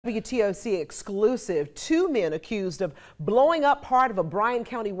WTOC exclusive. 2 men accused of blowing up part of a Bryan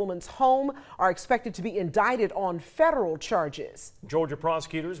County woman's home are expected to be indicted on federal charges. Georgia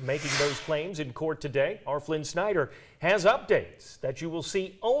prosecutors making those claims in court today. Our Flynn Snyder has updates that you will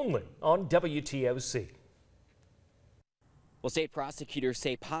see only on WTOC. Well, state prosecutors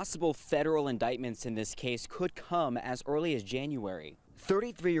say possible federal indictments in this case could come as early as January.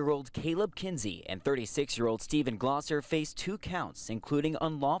 33-year-old Caleb Kinsey and 36-year-old Stephen Glosser face 2 counts, including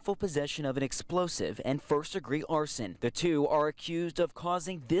unlawful possession of an explosive and first-degree arson. The 2 are accused of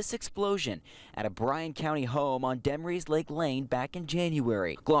causing this explosion at a Bryan County home on Demrys Lake Lane back in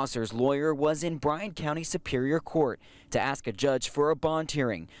January. Glosser's lawyer was in Bryan County Superior Court to ask a judge for a bond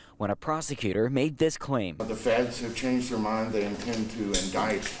hearing when a prosecutor made this claim. The feds have changed their mind. They intend to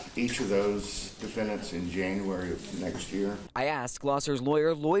indict each of those defendants in January of next year. I asked Glosser's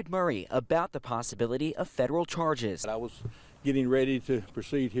lawyer, Lloyd Murray, about the possibility of federal charges. I was getting ready to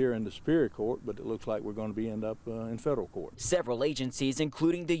proceed here in the Superior Court, but it looks like we're going to end up in federal court. Several agencies,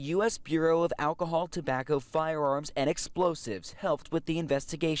 including the U.S. Bureau of Alcohol, Tobacco, Firearms, and Explosives, helped with the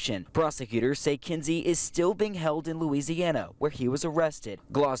investigation. Prosecutors say Kinsey is still being held in Louisiana, where he was arrested.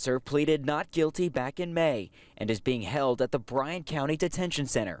 Glosser pleaded not guilty back in May and is being held at the Bryan County Detention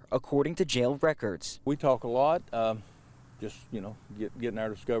Center, according to jail records. We talk a lot. Just, getting our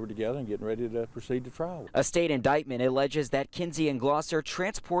discovery together and getting ready to proceed to trial. A state indictment alleges that Kinsey and Glosser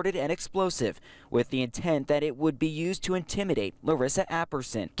transported an explosive with the intent that it would be used to intimidate Larissa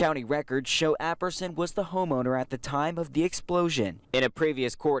Apperson. County records show Apperson was the homeowner at the time of the explosion. In a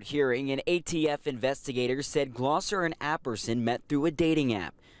previous court hearing, an ATF investigator said Glosser and Apperson met through a dating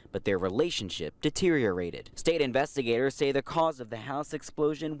app, but their relationship deteriorated. State investigators say the cause of the house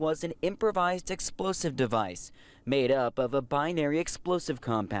explosion was an improvised explosive device made up of a binary explosive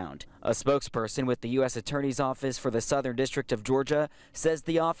compound. A spokesperson with the U.S. Attorney's Office for the Southern District of Georgia says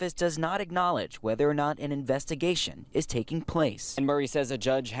the office does not acknowledge whether or not an investigation is taking place. And Murray says a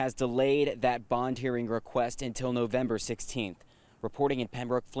judge has delayed that bond hearing request until November 16th. Reporting in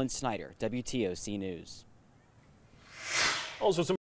Pembroke, Flynn Snyder, WTOC News. Also, some